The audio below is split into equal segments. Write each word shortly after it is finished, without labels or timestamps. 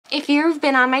If you've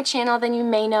been on my channel, then you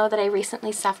may know that I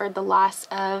recently suffered the loss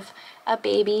of a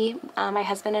baby. My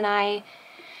husband and I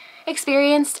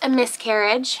experienced a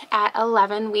miscarriage at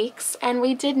 11 weeks, and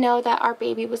we did know that our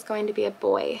baby was going to be a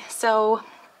boy. So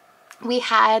we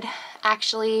had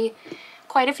actually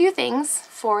quite a few things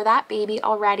for that baby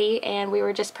already, and we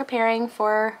were just preparing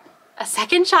for a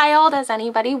second child, as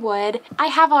anybody would. I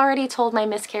have already told my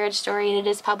miscarriage story and it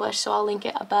is published, so I'll link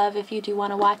it above if you do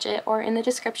want to watch it, or in the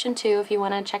description too if you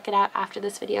want to check it out after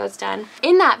this video is done.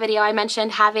 In that video I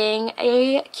mentioned having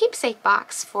a keepsake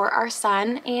box for our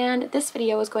son, and this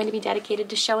video is going to be dedicated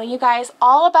to showing you guys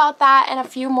all about that and a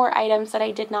few more items that I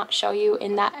did not show you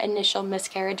in that initial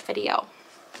miscarriage video,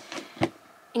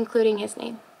 including his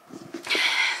name.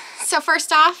 So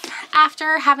first off,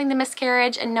 after having the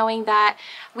miscarriage and knowing that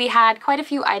we had quite a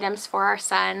few items for our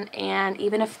son and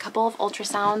even a couple of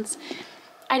ultrasounds,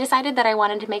 I decided that I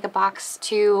wanted to make a box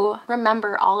to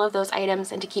remember all of those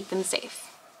items and to keep them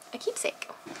safe. A keepsake.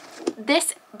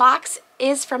 This box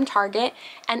is from Target,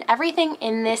 and everything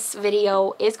in this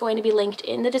video is going to be linked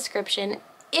in the description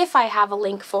if I have a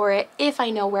link for it, if I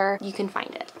know where you can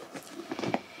find it.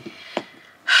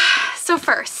 So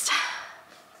first,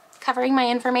 covering my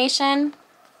information,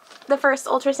 the first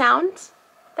ultrasound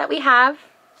that we have,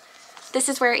 this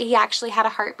is where he actually had a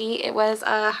heartbeat. It was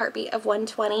a heartbeat of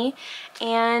 120,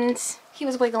 and he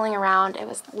was wiggling around. It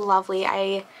was lovely.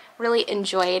 I really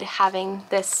enjoyed having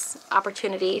this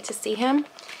opportunity to see him,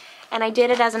 and I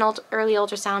did it as an early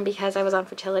ultrasound because I was on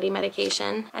fertility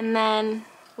medication. And then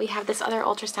we have this other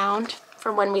ultrasound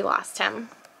from when we lost him.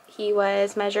 He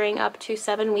was measuring up to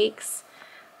 7 weeks.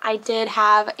 I did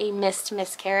have a missed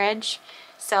miscarriage,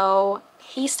 so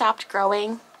he stopped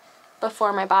growing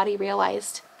before my body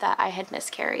realized that I had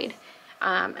miscarried,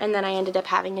 and then I ended up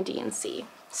having a D&C.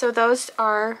 So those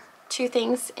are two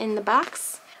things in the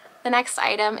box. The next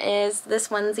item is this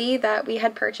onesie that we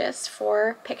had purchased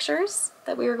for pictures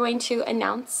that we were going to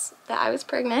announce that I was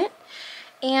pregnant.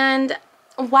 And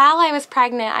while I was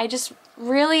pregnant, I just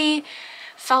really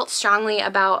felt strongly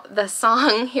about the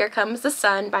song Here Comes the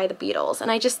Sun by the Beatles,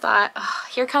 and I just thought, oh,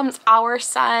 here comes our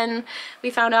son. We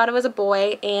found out it was a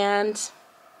boy, and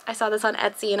I saw this on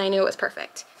Etsy and I knew it was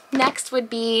perfect. Next would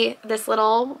be this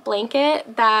little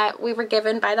blanket that we were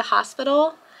given by the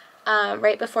hospital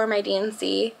right before my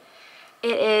D&C.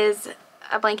 It is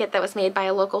a blanket that was made by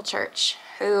a local church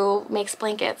who makes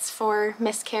blankets for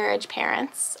miscarriage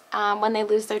parents. When they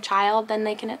lose their child, then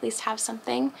they can at least have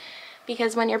something.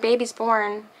 Because when your baby's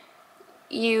born,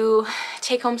 you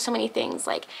take home so many things,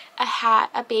 like a hat,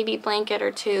 a baby blanket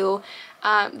or two.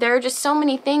 There are just so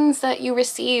many things that you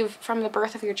receive from the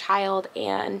birth of your child,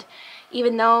 and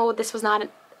even though this was not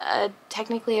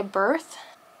technically a birth,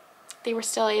 they were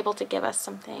still able to give us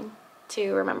something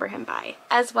to remember him by,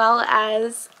 as well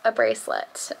as a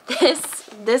bracelet.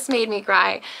 This made me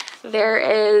cry. There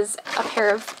is a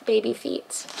pair of baby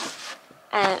feet,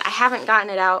 and I haven't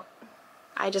gotten it out.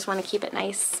 I just want to keep it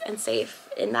nice and safe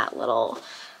in that little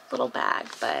bag,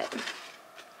 but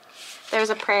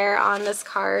there's a prayer on this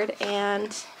card,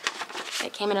 and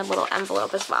it came in a little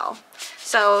envelope as well.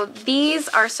 So these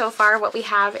are so far what we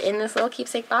have in this little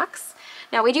keepsake box.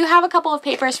 Now we do have a couple of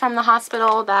papers from the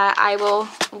hospital that I will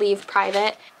leave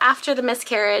private. After the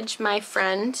miscarriage, my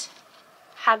friend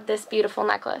had this beautiful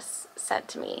necklace sent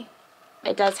to me.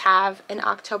 It does have an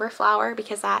October flower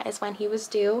because that is when he was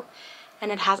due.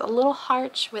 And it has a little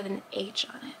heart with an H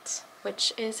on it,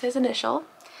 which is his initial.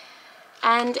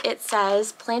 And it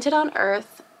says, planted on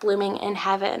earth, blooming in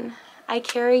heaven. I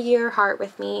carry your heart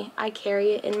with me. I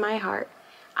carry it in my heart.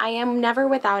 I am never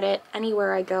without it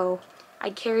anywhere I go.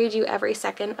 I carried you every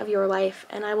second of your life,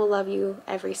 and I will love you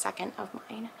every second of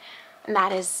mine. And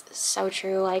that is so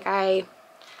true. Like,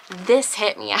 this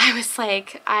hit me.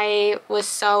 I was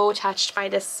so touched by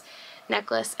this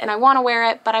necklace, and I want to wear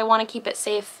it, but I want to keep it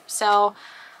safe. So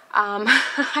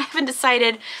I haven't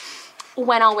decided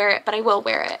when I'll wear it, but I will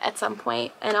wear it at some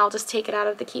point, and I'll just take it out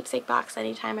of the keepsake box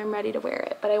anytime I'm ready to wear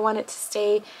it. But I want it to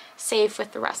stay safe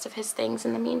with the rest of his things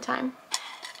in the meantime.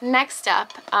 Next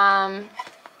up, I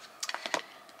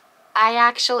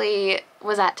actually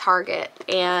was at Target,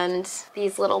 and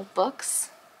these little books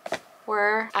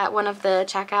were at one of the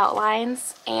checkout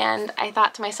lines, and I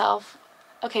thought to myself,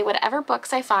 okay, whatever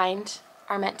books I find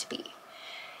are meant to be.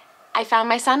 I found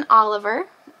my son Oliver,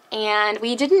 and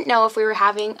we didn't know if we were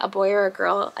having a boy or a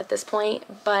girl at this point,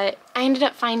 but I ended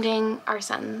up finding our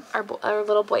son, our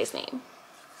little boy's name,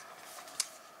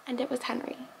 and it was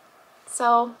Henry.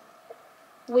 So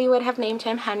we would have named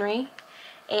him Henry,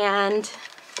 and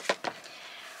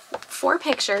 4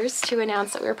 pictures to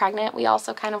announce that we were pregnant. We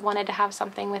also kind of wanted to have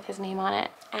something with his name on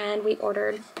it, and we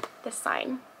ordered this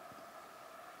sign.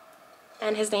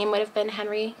 and his name would have been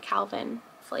Henry Calvin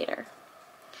Flater.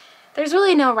 There's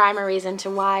really no rhyme or reason to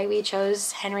why we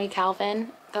chose Henry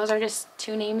Calvin. Those are just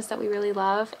two names that we really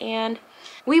love, and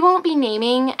we won't be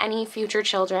naming any future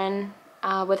children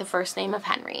with a first name of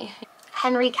Henry.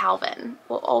 Henry Calvin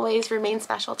will always remain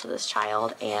special to this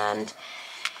child, and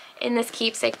in this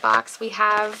keepsake box we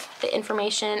have the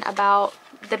information about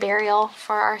the burial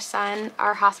for our son.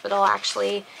 Our hospital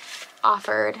actually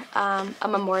offered a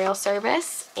memorial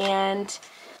service, and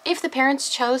if the parents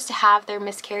chose to have their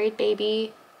miscarried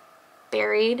baby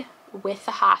buried with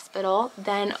the hospital,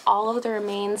 then all of the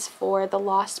remains for the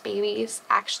lost babies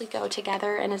actually go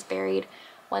together and is buried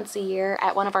once a year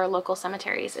at one of our local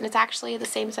cemeteries. And it's actually the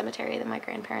same cemetery that my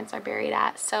grandparents are buried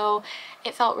at, so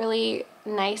it felt really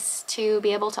nice to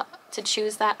be able to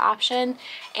choose that option.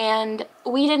 And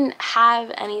we didn't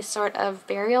have any sort of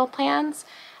burial plans.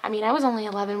 I mean, I was only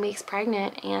 11 weeks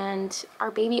pregnant, and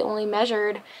our baby only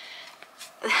measured,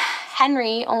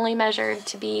 Henry only measured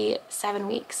to be 7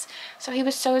 weeks. So he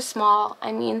was so small.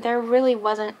 I mean, there really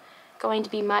wasn't going to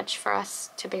be much for us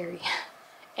to bury.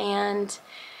 And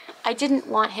I didn't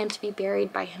want him to be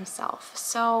buried by himself.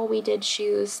 So we did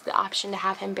choose the option to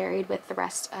have him buried with the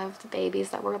rest of the babies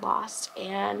that were lost.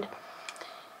 And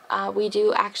we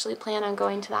do actually plan on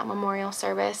going to that memorial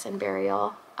service and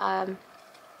burial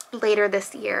later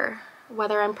this year.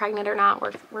 Whether I'm pregnant or not,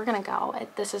 we're gonna go.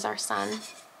 This is our son,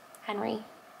 Henry.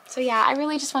 So yeah, I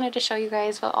really just wanted to show you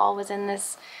guys what all was in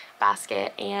this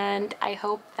basket, and I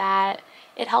hope that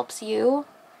it helps you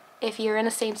if you're in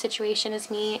the same situation as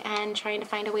me and trying to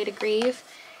find a way to grieve.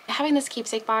 Having this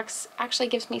keepsake box actually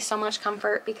gives me so much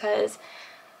comfort, because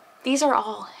these are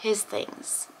all his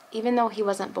things. Even though he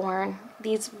wasn't born,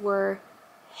 these were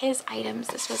his items.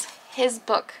 This was his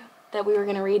book that we were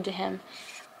going to read to him.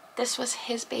 This was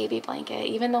his baby blanket,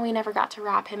 even though we never got to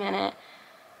wrap him in it.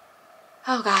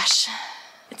 Oh gosh,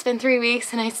 it's been 3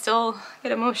 weeks and I still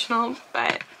get emotional,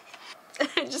 but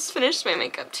I just finished my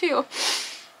makeup too.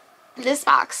 This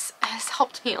box has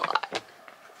helped me a lot.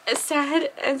 As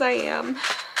sad as I am,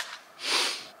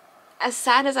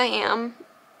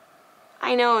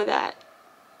 I know that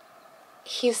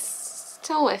he's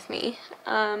still with me.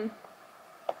 He'll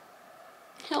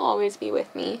always be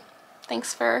with me.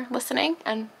 Thanks for listening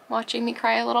and watching me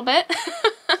cry a little bit.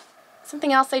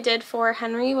 Something else I did for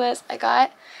Henry was I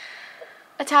got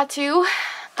a tattoo.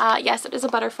 Yes, it is a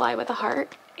butterfly with a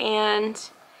heart, and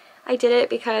I did it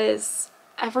because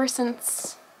ever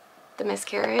since the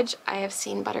miscarriage, I have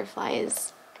seen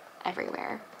butterflies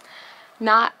everywhere.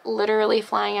 Not literally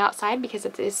flying outside because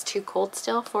it is too cold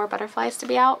still for butterflies to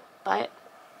be out, but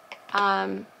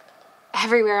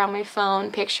everywhere on my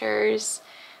phone, pictures,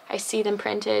 I see them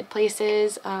printed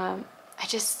places.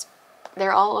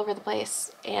 They're all over the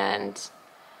place, and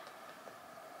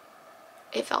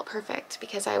it felt perfect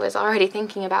because I was already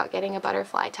thinking about getting a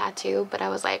butterfly tattoo, but I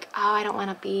was like, oh, I don't want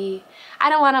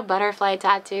a butterfly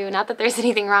tattoo. Not that there's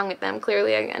anything wrong with them.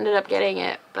 Clearly I ended up getting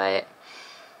it, but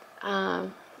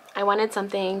I wanted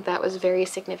something that was very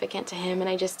significant to him, and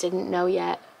I just didn't know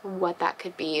yet what that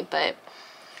could be. But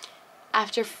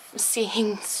after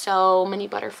seeing so many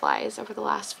butterflies over the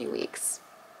last few weeks,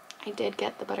 I did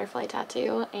get the butterfly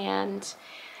tattoo, and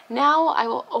now I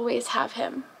will always have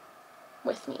him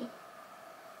with me.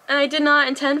 And I did not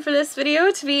intend for this video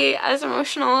to be as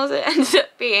emotional as it ended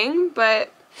up being,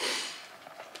 but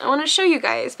I want to show you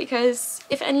guys, because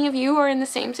if any of you are in the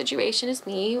same situation as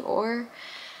me, or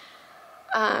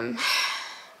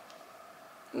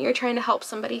you're trying to help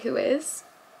somebody who is,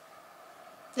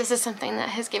 this is something that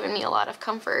has given me a lot of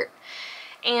comfort.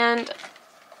 And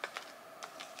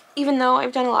even though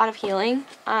I've done a lot of healing,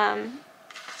 it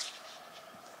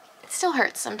still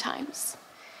hurts sometimes.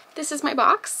 This is my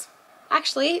box.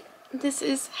 Actually, this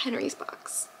is Henry's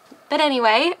box. But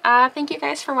anyway, thank you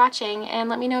guys for watching, and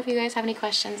let me know if you guys have any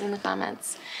questions in the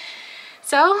comments.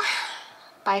 So,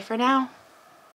 bye for now.